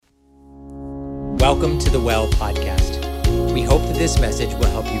Welcome to the Well podcast. We hope that this message will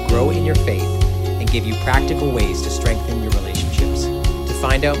help you grow in your faith and give you practical ways to strengthen your relationships. To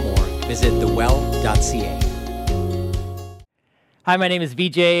find out more, visit thewell.ca. Hi, my name is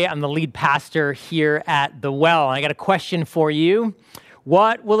VJ. I'm the lead pastor here at The Well. I got a question for you.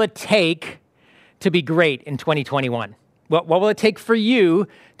 What will it take to be great in 2021? What will it take for you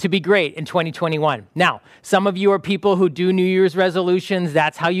to be great in 2021? Now, some of you are people who do New Year's resolutions.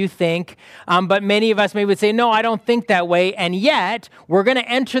 That's how you think. But many of us maybe would say, no, I don't think that way. And yet, we're going to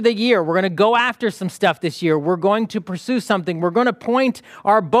enter the year. We're going to go after some stuff this year. We're going to pursue something. We're going to point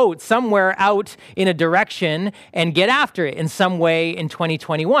our boat somewhere out in a direction and get after it in some way in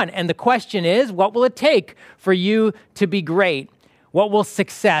 2021. And the question is, what will it take for you to be great? What will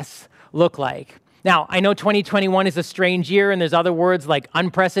success look like? Now, I know 2021 is a strange year, and there's other words like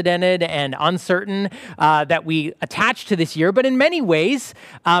unprecedented and uncertain that we attach to this year. But in many ways,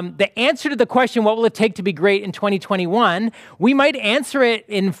 the answer to the question, what will it take to be great in 2021, we might answer it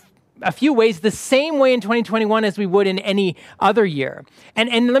in a few ways the same way in 2021 as we would in any other year.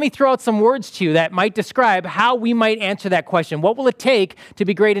 And let me throw out some words to you that might describe how we might answer that question. What will it take to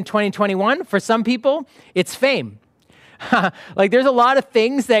be great in 2021? For some people, it's fame. Like there's a lot of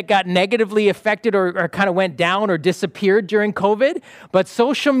things that got negatively affected or kind of went down or disappeared during COVID, but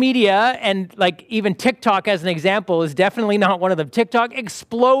social media and like even TikTok as an example is definitely not one of them. TikTok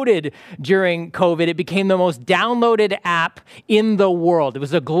exploded during COVID. It became the most downloaded app in the world. It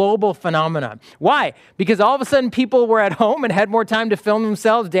was a global phenomenon. Why? Because all of a sudden people were at home and had more time to film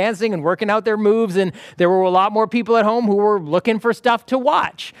themselves dancing and working out their moves, and there were a lot more people at home who were looking for stuff to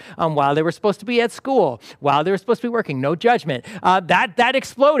watch while they were supposed to be at school, while they were supposed to be working. No judgment. That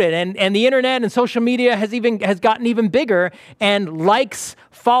exploded, and the internet and social media has gotten even bigger. And likes,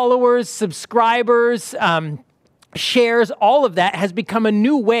 followers, subscribers, shares, all of that has become a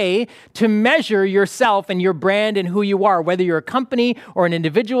new way to measure yourself and your brand and who you are, whether you're a company or an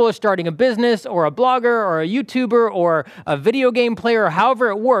individual or starting a business or a blogger or a YouTuber or a video game player or however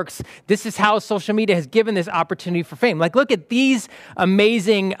it works. This is how social media has given this opportunity for fame. Like, look at these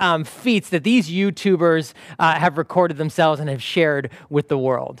amazing feats that these YouTubers have recorded themselves and have shared with the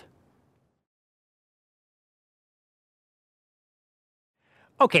world.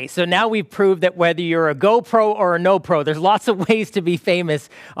 Okay, so now we've proved that whether you're a GoPro or a no pro, there's lots of ways to be famous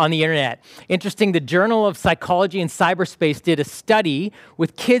on the internet. Interesting, the Journal of Psychology and Cyberspace did a study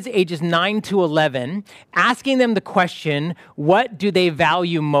with kids ages 9 to 11, asking them the question, what do they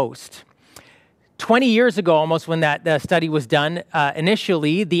value most? 20 years ago, almost when that study was done,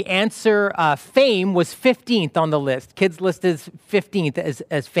 initially, the answer fame was 15th on the list. Kids listed 15th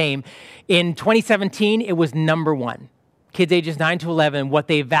as fame. In 2017, it was number one. Kids ages 9 to 11, what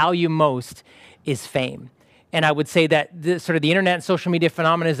they value most is fame. And I would say that the internet and social media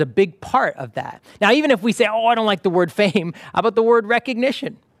phenomenon is a big part of that. Now, even if we say, I don't like the word fame, how about the word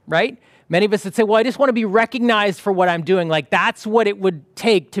recognition, right? Many of us would say, I just want to be recognized for what I'm doing. Like that's what it would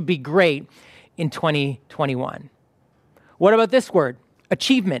take to be great in 2021. What about this word?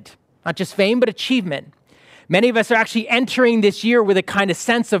 Achievement. Not just fame, but achievement. Many of us are actually entering this year with a kind of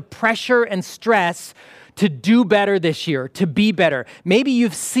sense of pressure and stress to do better this year, to be better. Maybe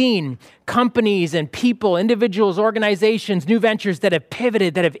you've seen companies and people, individuals, organizations, new ventures that have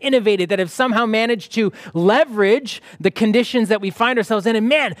pivoted, that have innovated, that have somehow managed to leverage the conditions that we find ourselves in. And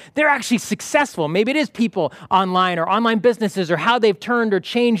man, they're actually successful. Maybe it is people online or online businesses or how they've turned or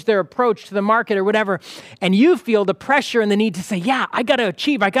changed their approach to the market or whatever. And you feel the pressure and the need to say, I got to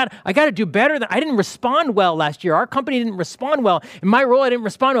achieve. I got to do better. I didn't respond well last year. Our company didn't respond well. In my role, I didn't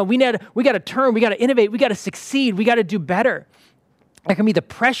respond well. We got to turn. We got to innovate. We got to succeed. We got to do better. There can be the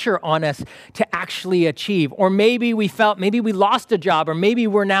pressure on us to actually achieve. Or maybe we lost a job, or maybe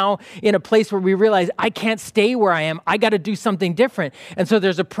we're now in a place where we realize I can't stay where I am. I got to do something different. And so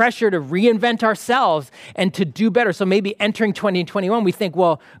there's a pressure to reinvent ourselves and to do better. So maybe entering 2021, we think,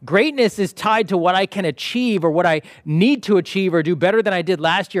 greatness is tied to what I can achieve or what I need to achieve or do better than I did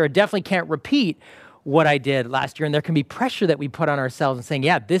last year. I definitely can't repeat what I did last year. And there can be pressure that we put on ourselves and saying,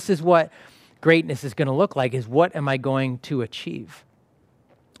 this is what greatness is going to look like, is what am I going to achieve?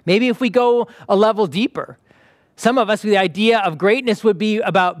 Maybe if we go a level deeper, some of us, the idea of greatness would be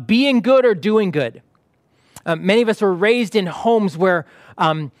about being good or doing good. Many of us were raised in homes where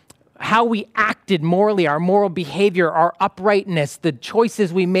how we acted morally, our moral behavior, our uprightness, the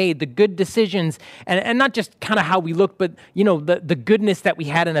choices we made, the good decisions, and not just kind of how we looked, but the goodness that we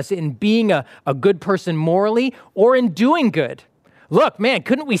had in us in being a good person morally or in doing good. look, man,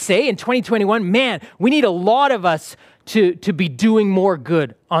 couldn't we say in 2021, man, we need a lot of us to be doing more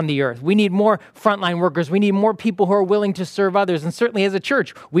good on the earth. We need more frontline workers. We need more people who are willing to serve others. And certainly as a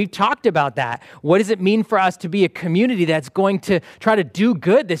church, we've talked about that. What does it mean for us to be a community that's going to try to do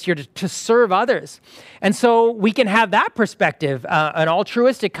good this year, to serve others? And so we can have that perspective, an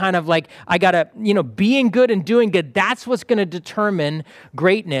altruistic kind of like, I got to, being good and doing good. That's what's going to determine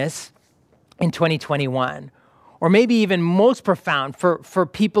greatness in 2021. Or maybe even most profound for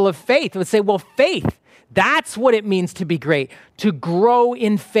people of faith. Let's say, well, faith. That's what it means to be great, to grow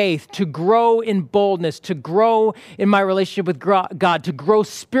in faith, to grow in boldness, to grow in my relationship with God, to grow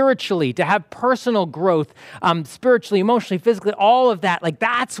spiritually, to have personal growth, spiritually, emotionally, physically, all of that. Like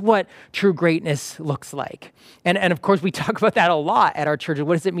that's what true greatness looks like. And of course, we talk about that a lot at our church.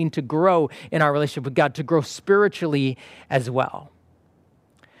 What does it mean to grow in our relationship with God, to grow spiritually as well?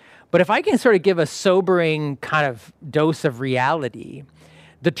 But if I can sort of give a sobering kind of dose of reality,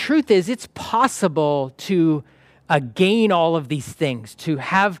 the truth is, it's possible to gain all of these things, to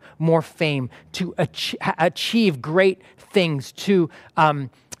have more fame, to achieve great things, to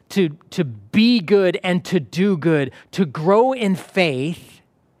be good and to do good, to grow in faith,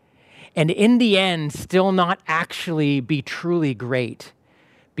 and in the end, still not actually be truly great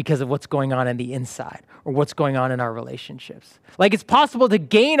because of what's going on the inside or what's going on in our relationships. Like it's possible to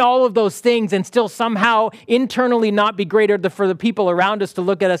gain all of those things and still somehow internally not be greater for the people around us to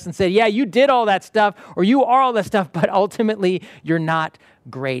look at us and say, yeah, you did all that stuff or you are all that stuff, but ultimately you're not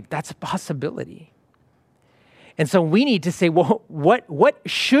great. That's a possibility. And so we need to say, well, what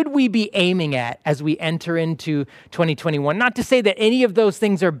should we be aiming at as we enter into 2021? Not to say that any of those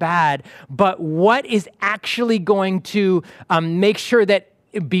things are bad, but what is actually going to make sure that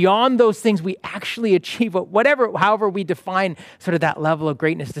beyond those things, we actually achieve however we define sort of that level of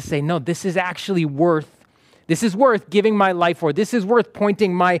greatness, to say, no, this is worth giving my life for. This is worth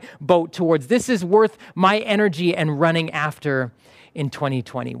pointing my boat towards. This is worth my energy and running after in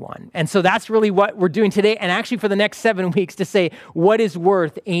 2021. And so that's really what we're doing today. And actually for the next 7 weeks to say what is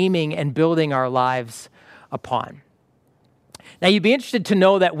worth aiming and building our lives upon. Now, you'd be interested to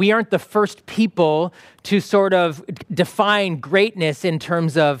know that we aren't the first people to sort of define greatness in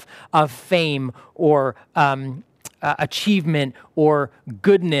terms of fame or achievement or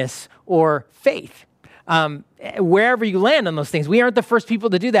goodness or faith. Wherever you land on those things, we aren't the first people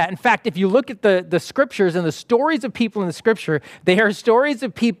to do that. In fact, if you look at the scriptures and the stories of people in the scripture, they are stories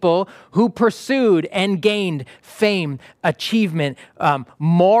of people who pursued and gained fame, achievement,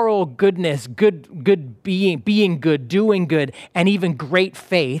 moral goodness, good being good, doing good, and even great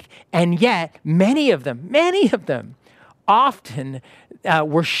faith. And yet, many of them often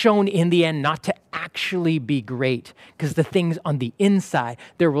were shown in the end not to actually be great because the things on the inside,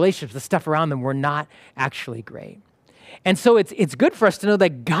 their relationships, the stuff around them were not actually great. And so it's good for us to know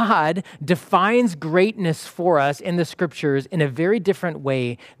that God defines greatness for us in the scriptures in a very different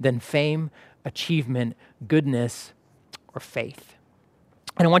way than fame, achievement, goodness, or faith.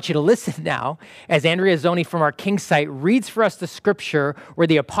 And I want you to listen now as Andrea Zoni from our King site reads for us the scripture where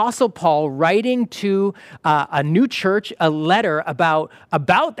the Apostle Paul, writing to a new church, a letter about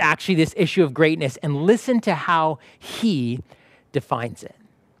actually this issue of greatness, and listen to how he defines it.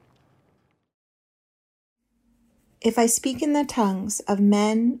 If I speak in the tongues of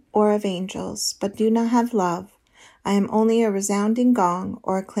men or of angels, but do not have love, I am only a resounding gong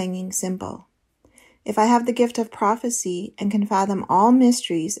or a clanging cymbal. If I have the gift of prophecy and can fathom all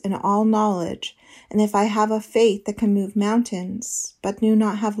mysteries and all knowledge, and if I have a faith that can move mountains, but do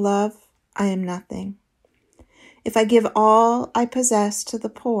not have love, I am nothing. If I give all I possess to the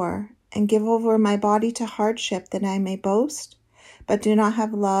poor and give over my body to hardship that I may boast, but do not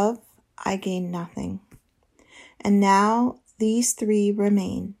have love, I gain nothing. And now these three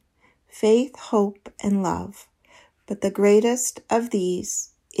remain, faith, hope, and love. But the greatest of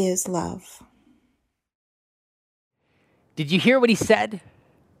these is love. Did you hear what he said?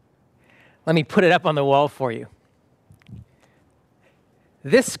 Let me put it up on the wall for you.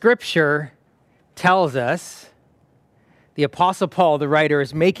 This scripture tells us, the Apostle Paul, the writer,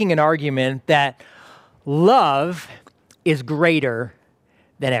 is making an argument that love is greater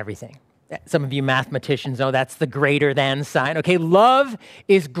than everything. Some of you mathematicians know that's the greater than sign. Okay, love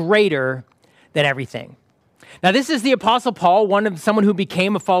is greater than everything. Now, this is the Apostle Paul, someone who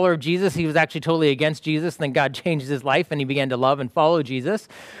became a follower of Jesus. He was actually totally against Jesus, and then God changed his life, and he began to love and follow Jesus,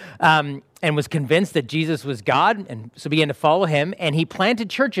 and was convinced that Jesus was God, and so began to follow him. And he planted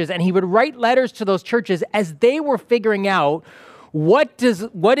churches, and he would write letters to those churches as they were figuring out what does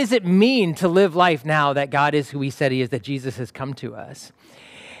it mean to live life now that God is who he said he is, that Jesus has come to us.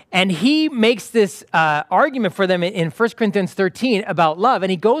 And he makes this argument for them in 1 Corinthians 13 about love. And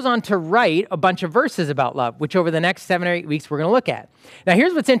he goes on to write a bunch of verses about love, which over the next 7 or 8 weeks we're going to look at. Now,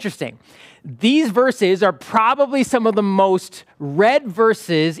 here's what's interesting. These verses are probably some of the most read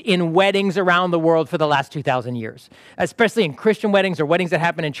verses in weddings around the world for the last 2,000 years, especially in Christian weddings or weddings that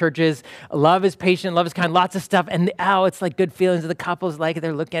happen in churches. Love is patient, love is kind, lots of stuff. And it's like good feelings of the couples, like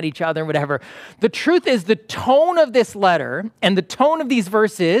they're looking at each other and whatever. The truth is the tone of this letter and the tone of these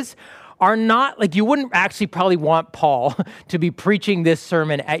verses are not like you wouldn't actually probably want Paul to be preaching this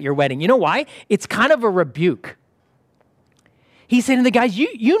sermon at your wedding. You know why? It's kind of a rebuke. He's saying to the guys,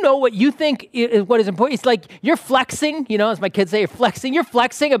 you know what you think is what is important. It's like you're flexing, as my kids say, you're flexing. You're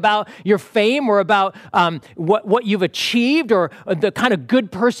flexing about your fame or about what you've achieved or the kind of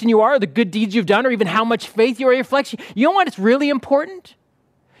good person you are, or the good deeds you've done, or even how much faith you are. You're flexing. You know what is really important?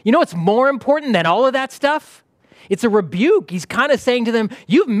 You know what's more important than all of that stuff? It's a rebuke. He's kind of saying to them,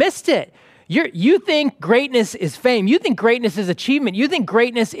 you've missed it. You think greatness is fame. You think greatness is achievement. You think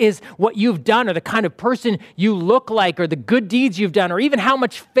greatness is what you've done or the kind of person you look like or the good deeds you've done or even how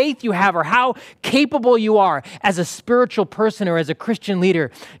much faith you have or how capable you are as a spiritual person or as a Christian leader.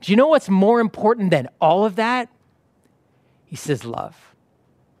 Do you know what's more important than all of that? He says love.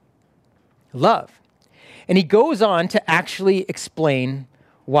 Love. And he goes on to actually explain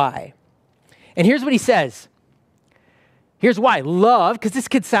why. And here's what he says. Here's why. Love, because this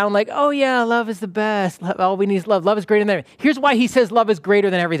could sound like, oh yeah, love is the best. All we need is love. Love is greater than everything. Here's why he says love is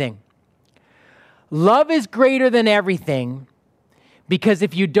greater than everything. Love is greater than everything because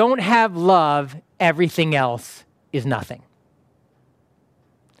if you don't have love, everything else is nothing.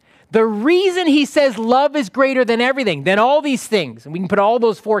 The reason he says love is greater than everything, than all these things, and we can put all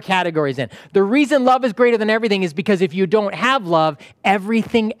those 4 categories in. The reason love is greater than everything is because if you don't have love,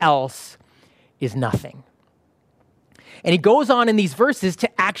 everything else is nothing. And he goes on in these verses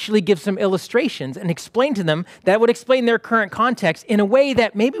to actually give some illustrations and explain to them that would explain their current context in a way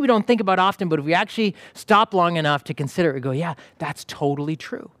that maybe we don't think about often, but if we actually stop long enough to consider it, we go, yeah, that's totally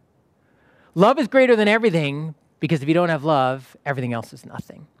true. Love is greater than everything because if you don't have love, everything else is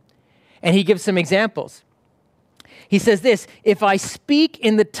nothing. And he gives some examples. He says this, if I speak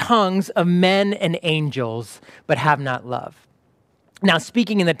in the tongues of men and angels, but have not love. Now,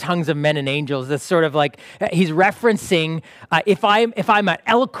 speaking in the tongues of men and angels, that's sort of like he's referencing if I'm an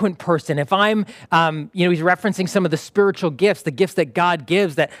eloquent person, if I'm, he's referencing some of the spiritual gifts, the gifts that God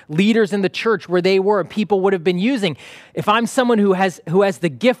gives that leaders in the church where they were, people would have been using. If I'm someone who has the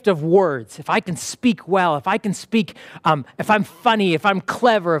gift of words, if I can speak well, if I can speak, if I'm funny, if I'm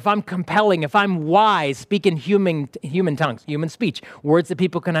clever, if I'm compelling, if I'm wise, speak in human tongues, human speech, words that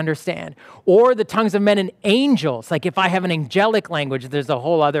people can understand, or the tongues of men and angels, like if I have an angelic language. There's a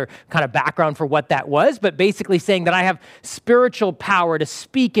whole other kind of background for what that was, but basically saying that I have spiritual power to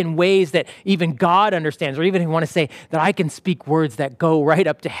speak in ways that even God understands, or even if you want to say that I can speak words that go right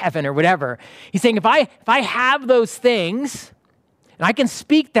up to heaven or whatever. He's saying if I have those things, and I can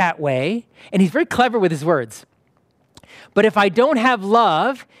speak that way, and he's very clever with his words, but if I don't have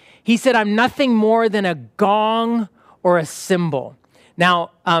love, he said I'm nothing more than a gong or a cymbal.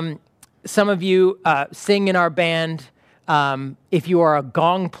 Now, some of you sing in our band. If you are a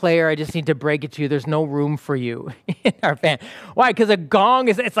gong player, I just need to break it to you. There's no room for you in our band. Why? Because a gong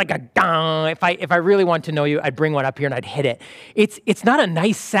it's like a gong. If I really want to know you, I'd bring one up here and I'd hit it. It's not a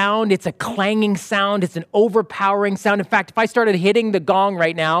nice sound. It's a clanging sound. It's an overpowering sound. In fact, if I started hitting the gong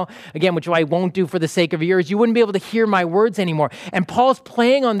right now, again, which I won't do for the sake of yours, you wouldn't be able to hear my words anymore. And Paul's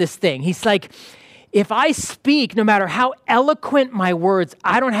playing on this thing. He's like, if I speak, no matter how eloquent my words,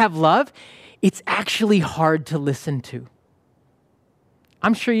 I don't have love, it's actually hard to listen to.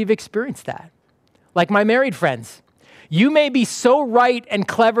 I'm sure you've experienced that. Like my married friends. You may be so right and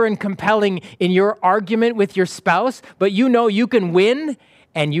clever and compelling in your argument with your spouse, but you know you can win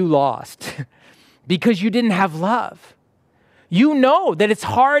and you lost because you didn't have love. You know that it's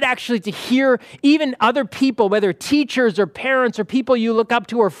hard actually to hear even other people, whether teachers or parents or people you look up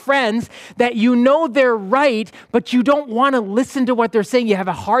to or friends, that you know they're right, but you don't want to listen to what they're saying. You have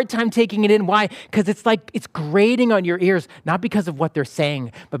a hard time taking it in. Why? Because it's like it's grating on your ears, not because of what they're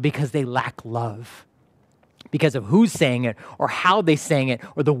saying, but because they lack love. Because of who's saying it or how they saying it,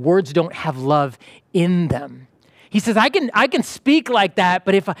 or the words don't have love in them. He says, I can speak like that,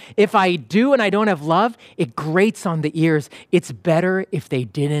 but if I do and I don't have love, it grates on the ears. It's better if they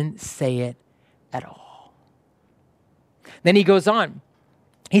didn't say it at all. Then he goes on.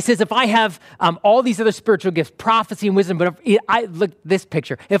 He says, if I have all these other spiritual gifts, prophecy and wisdom, but if I look at this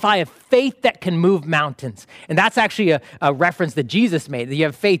picture, if I have faith that can move mountains, and that's actually a reference that Jesus made, that you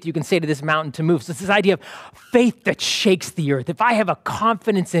have faith, you can say to this mountain to move. So it's this idea of faith that shakes the earth. If I have a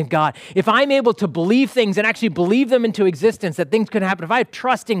confidence in God, if I'm able to believe things and actually believe them into existence, that things can happen, if I have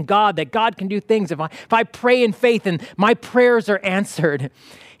trust in God, that God can do things, if I pray in faith and my prayers are answered.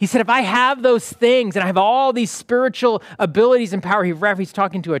 He said, if I have those things and I have all these spiritual abilities and power, he's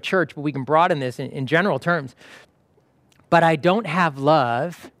talking to a church, but we can broaden this in general terms. But I don't have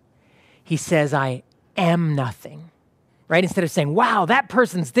love, he says, I am nothing, right? Instead of saying, wow, that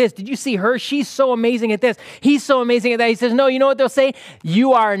person's this. Did you see her? She's so amazing at this. He's so amazing at that. He says, no, you know what they'll say?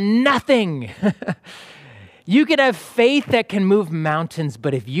 You are nothing. You can have faith that can move mountains,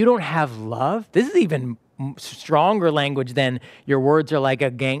 but if you don't have love, this is even stronger language than your words are like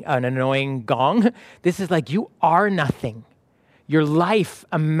an annoying gong. This is like you are nothing. Your life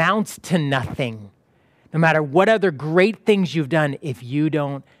amounts to nothing. No matter what other great things you've done, if you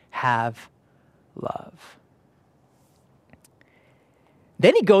don't have love.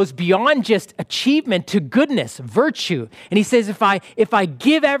 Then he goes beyond just achievement to goodness, virtue. And he says, if I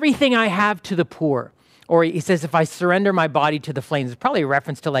give everything I have to the poor, or he says, if I surrender my body to the flames, it's probably a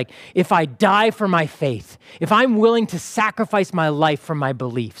reference to like, if I die for my faith, if I'm willing to sacrifice my life for my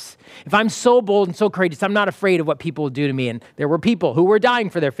beliefs, if I'm so bold and so courageous, I'm not afraid of what people will do to me. And there were people who were dying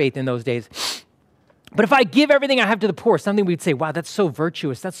for their faith in those days. But if I give everything I have to the poor, something we'd say, wow, that's so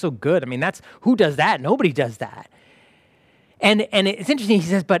virtuous, that's so good. I mean, who does that? Nobody does that. And it's interesting, he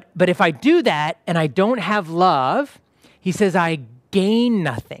says, but if I do that and I don't have love, he says, I gain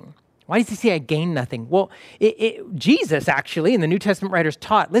nothing. Why does he say I gain nothing? Well, Jesus actually, and the New Testament writers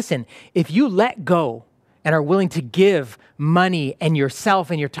taught, listen, if you let go and are willing to give money and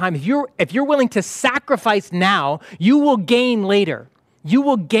yourself and your time, if you're willing to sacrifice now, you will gain later. You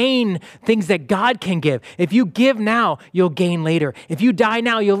will gain things that God can give. If you give now, you'll gain later. If you die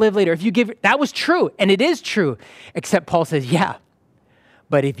now, you'll live later. If you give, that was true, and it is true, except Paul says, yeah,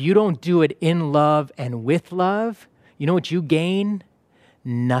 but if you don't do it in love and with love, you know what you gain?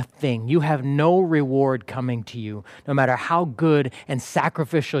 Nothing. You have no reward coming to you, no matter how good and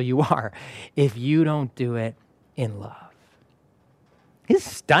sacrificial you are, if you don't do it in love. It's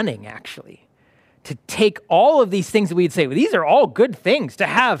stunning, actually, to take all of these things that we'd say, well, these are all good things, to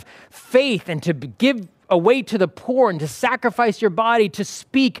have faith and to give away to the poor and to sacrifice your body, to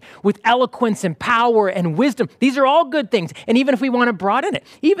speak with eloquence and power and wisdom. These are all good things. And even if we want to broaden it,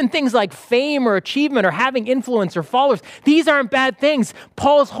 even things like fame or achievement or having influence or followers, these aren't bad things.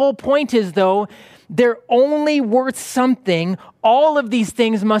 Paul's whole point is, though, they're only worth something. All of these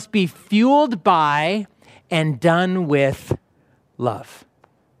things must be fueled by and done with love.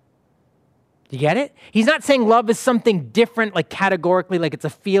 You get it? He's not saying love is something different, like categorically, like it's a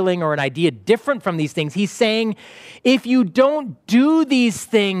feeling or an idea different from these things. He's saying if you don't do these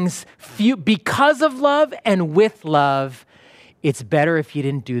things because of love and with love, it's better if you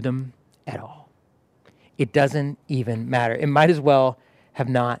didn't do them at all. It doesn't even matter. It might as well have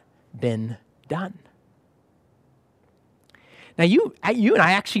not been done. Now, you and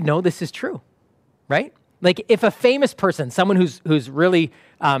I actually know this is true, right? Like if a famous person, someone who's really,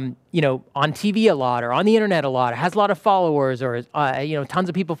 on TV a lot or on the internet a lot, or has a lot of followers or, tons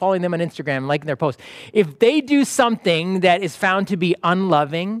of people following them on Instagram, liking their posts, if they do something that is found to be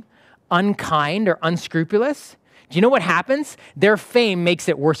unloving, unkind, or unscrupulous, do you know what happens? Their fame makes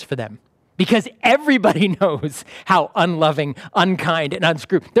it worse for them. Because everybody knows how unloving, unkind, and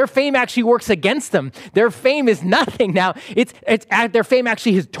unscrupulous. Their fame actually works against them. Their fame is nothing now. Their fame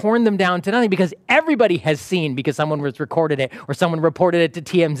actually has torn them down to nothing because everybody has seen, because someone has recorded it or someone reported it to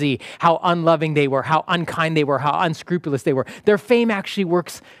TMZ, how unloving they were, how unkind they were, how unscrupulous they were. Their fame actually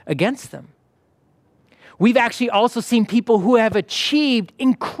works against them. We've actually also seen people who have achieved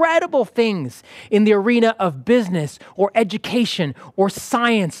incredible things in the arena of business or education or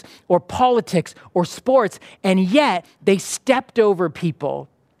science or politics or sports, and yet they stepped over people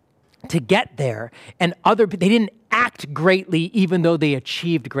to get there, and they didn't act greatly even though they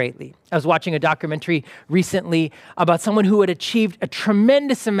achieved greatly. I was watching a documentary recently about someone who had achieved a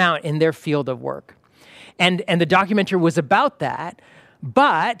tremendous amount in their field of work, and the documentary was about that.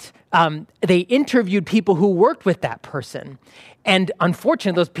 But they interviewed people who worked with that person. And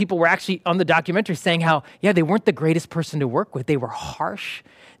unfortunately, those people were actually on the documentary saying how, they weren't the greatest person to work with. They were harsh.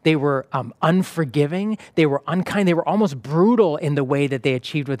 They were unforgiving. They were unkind. They were almost brutal in the way that they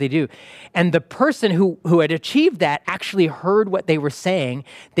achieved what they do. And the person who had achieved that actually heard what they were saying.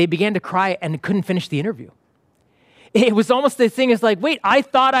 They began to cry and couldn't finish the interview. It was almost the thing is like, wait, I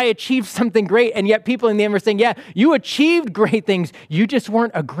thought I achieved something great. And yet people in the end were saying, yeah, you achieved great things. You just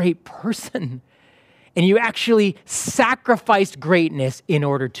weren't a great person. And you actually sacrificed greatness in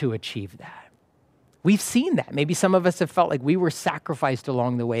order to achieve that. We've seen that. Maybe some of us have felt like we were sacrificed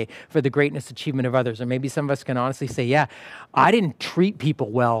along the way for the greatness achievement of others. Or maybe some of us can honestly say, yeah, I didn't treat people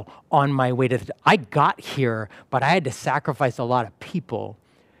well on my way to, I got here, but I had to sacrifice a lot of people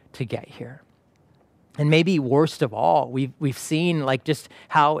to get here. And maybe worst of all, we've seen like just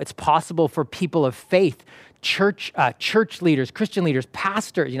how it's possible for people of faith, church leaders, Christian leaders,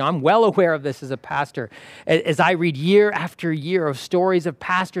 pastors. I'm well aware of this as a pastor. As I read year after year of stories of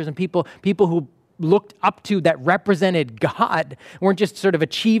pastors and people who looked up to that represented God, weren't just sort of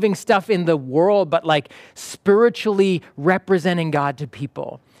achieving stuff in the world, but like spiritually representing God to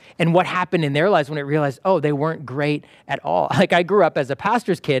people. And what happened in their lives when it realized, oh, they weren't great at all. Like I grew up as a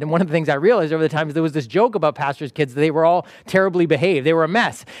pastor's kid, and one of the things I realized over the time is there was this joke about pastor's kids, that they were all terribly behaved. They were a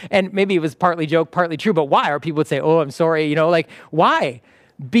mess. And maybe it was partly joke, partly true, but why? Or people would say, oh, I'm sorry, why?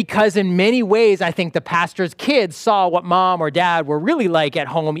 Because in many ways, I think the pastor's kids saw what mom or dad were really like at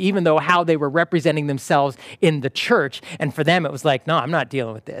home, even though how they were representing themselves in the church. And for them, it was like, no, I'm not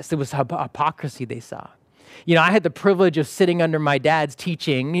dealing with this. It was hypocrisy they saw. I had the privilege of sitting under my dad's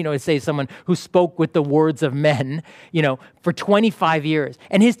teaching, to say someone who spoke with the words of men, for 25 years.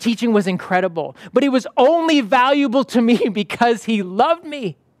 And his teaching was incredible, but it was only valuable to me because he loved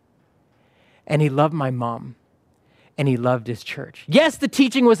me. And he loved my mom. And he loved his church. Yes, the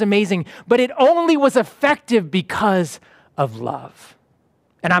teaching was amazing, but it only was effective because of love.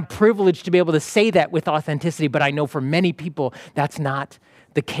 And I'm privileged to be able to say that with authenticity, but I know for many people, that's not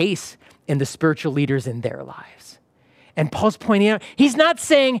the case in the spiritual leaders in their lives. And Paul's pointing out, he's not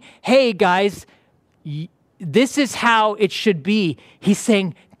saying, hey guys, this is how it should be. He's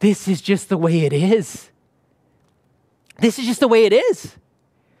saying, this is just the way it is. This is just the way it is.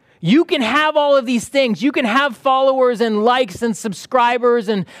 You can have all of these things. You can have followers and likes and subscribers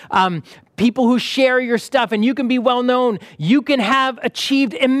and people who share your stuff, and you can be well known. You can have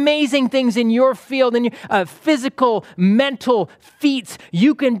achieved amazing things in your field and your physical, mental feats.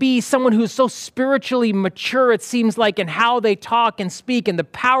 You can be someone who's so spiritually mature, it seems like, in how they talk and speak and the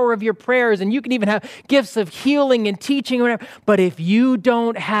power of your prayers. And you can even have gifts of healing and teaching or whatever. But if you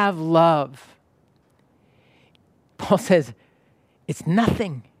don't have love, Paul says, it's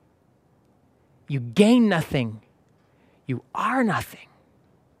nothing. You gain nothing. You are nothing.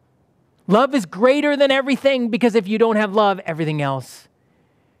 Love is greater than everything, because if you don't have love, everything else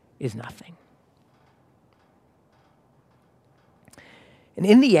is nothing. And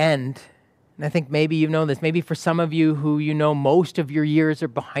in the end, and I think maybe you've known this, maybe for some of you who most of your years are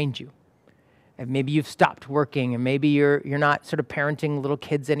behind you, and maybe you've stopped working, and maybe you're not sort of parenting little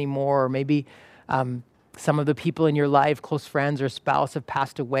kids anymore, or maybe some of the people in your life, close friends or spouse, have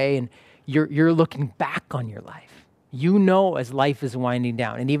passed away, and you're looking back on your life. As life is winding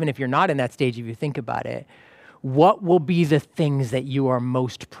down, and even if you're not in that stage, if you think about it, what will be the things that you are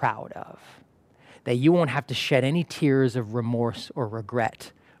most proud of, that you won't have to shed any tears of remorse or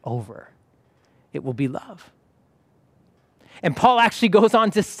regret over? It will be love. And Paul actually goes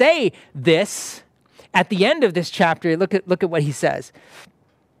on to say this at the end of this chapter. Look at what he says.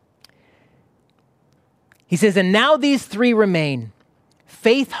 He says, and now these three remain: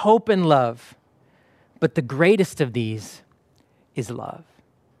 faith, hope, and love. But the greatest of these is love.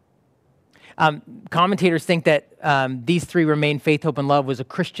 Commentators think that these three remain: faith, hope, and love was a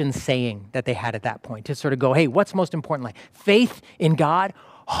Christian saying that they had at that point to sort of go, hey, what's most important? Like faith in God,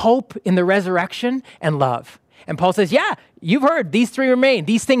 hope in the resurrection, and love. And Paul says, yeah, you've heard, these three remain.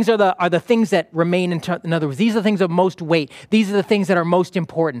 These things are the things that remain. In other words, these are the things of most weight. These are the things that are most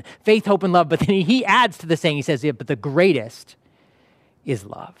important: faith, hope, and love. But then he adds to the saying, he says, yeah, but the greatest is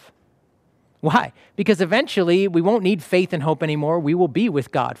love. Why? Because eventually we won't need faith and hope anymore. We will be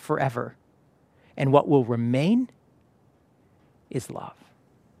with God forever. And what will remain is love.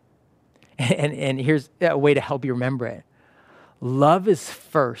 And here's a way to help you remember it. Love is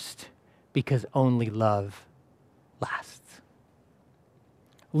first because only love lasts.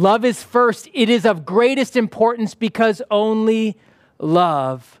 Love is first. It is of greatest importance because only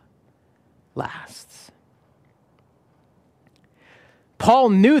love lasts. Paul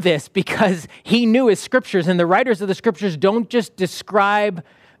knew this because he knew his scriptures, and the writers of the scriptures don't just describe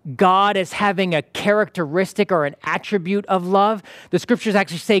God as having a characteristic or an attribute of love. The scriptures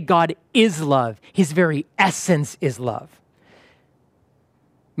actually say God is love. His very essence is love.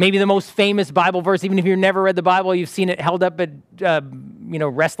 Maybe the most famous Bible verse, even if you've never read the Bible, you've seen it held up at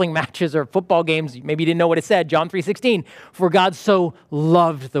wrestling matches or football games. Maybe you didn't know what it said. John 3:16, for God so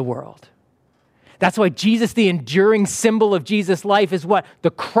loved the world That's why Jesus, the enduring symbol of Jesus' life, is what? The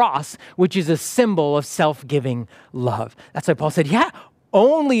cross, which is a symbol of self-giving love. That's why Paul said, yeah,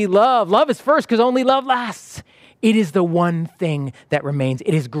 only love. Love is first because only love lasts. It is the one thing that remains.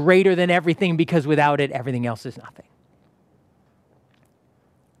 It is greater than everything because without it, everything else is nothing.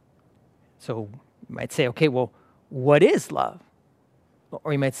 So you might say, okay, well, what is love?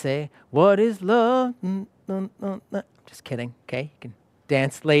 Or you might say, what is love? Just kidding, okay? You can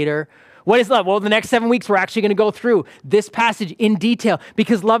dance later. What is love? Well, the next 7 weeks, we're actually going to go through this passage in detail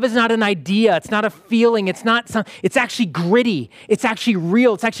because love is not an idea. It's not a feeling. It's actually gritty. It's actually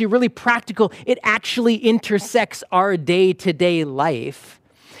real. It's actually really practical. It actually intersects our day-to-day life.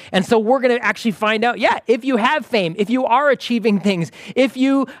 And so we're going to actually find out, if you have fame, if you are achieving things, if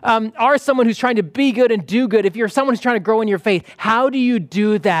you are someone who's trying to be good and do good, if you're someone who's trying to grow in your faith, how do you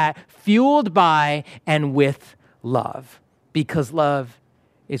do that fueled by and with love? Because love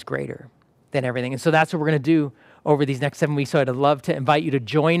is greater than everything. And so that's what we're going to do over these next 7 weeks. So I'd love to invite you to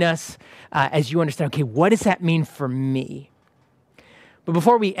join us as you understand, okay, what does that mean for me? But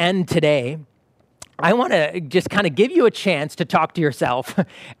before we end today, I want to just kind of give you a chance to talk to yourself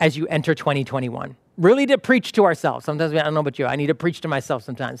as you enter 2021. Really to preach to ourselves. Sometimes, I don't know about you, I need to preach to myself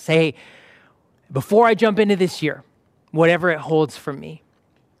sometimes. Say, hey, before I jump into this year, whatever it holds for me,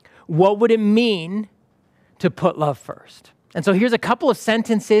 what would it mean to put love first? And so here's a couple of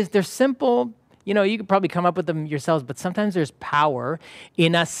sentences. They're simple. You know, you could probably come up with them yourselves, but sometimes there's power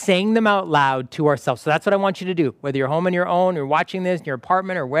in us saying them out loud to ourselves. So that's what I want you to do. Whether you're home on your own, or watching this in your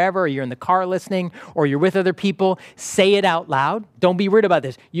apartment or wherever, or you're in the car listening, or you're with other people, say it out loud. Don't be weird about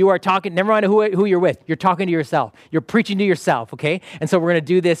this. You are talking, never mind who you're with. You're talking to yourself. You're preaching to yourself, okay? And so we're going to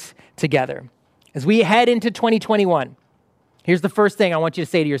do this together. As we head into 2021, here's the first thing I want you to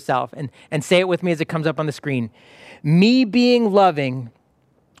say to yourself, and say it with me as it comes up on the screen. Me being loving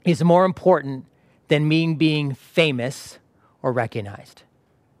is more important than me being famous or recognized.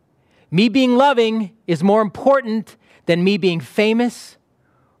 Me being loving is more important than me being famous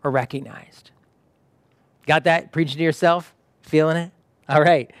or recognized. Got that? Preaching to yourself? Feeling it? All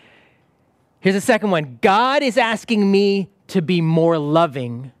right. Here's the second one. God is asking me to be more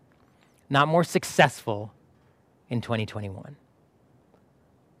loving, not more successful in 2021.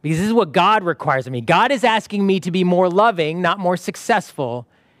 Because this is what God requires of me. God is asking me to be more loving, not more successful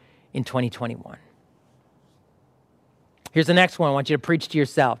in 2021. Here's the next one. I want you to preach to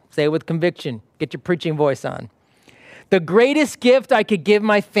yourself. Say it with conviction. Get your preaching voice on. The greatest gift I could give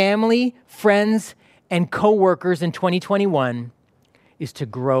my family, friends, and coworkers in 2021 is to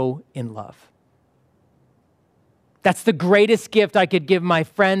grow in love. That's the greatest gift I could give my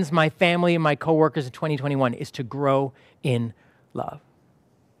friends, my family, and my coworkers in 2021 is to grow in love.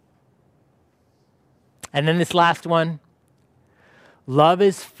 And then this last one, love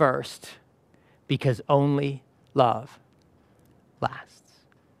is first because only love lasts.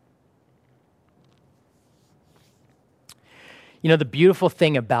 You know, the beautiful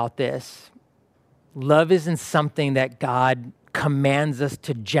thing about this, love isn't something that God commands us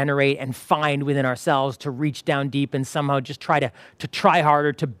to generate and find within ourselves, to reach down deep and somehow just try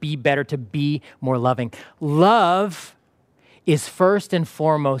harder, to be better, to be more loving. Love is first and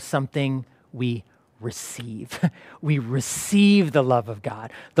foremost something we receive. We receive the love of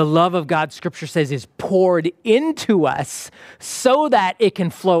God. The love of God, Scripture says, is poured into us so that it can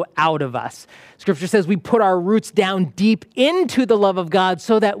flow out of us. Scripture says we put our roots down deep into the love of God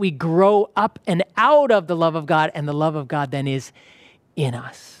so that we grow up and out of the love of God, and the love of God then is in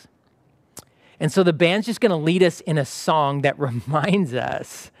us. And so the band's just going to lead us in a song that reminds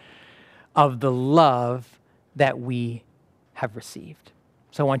us of the love that we have received.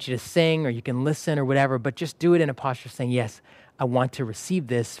 So I want you to sing, or you can listen or whatever, but just do it in a posture saying, yes, I want to receive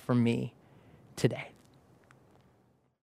this from me today.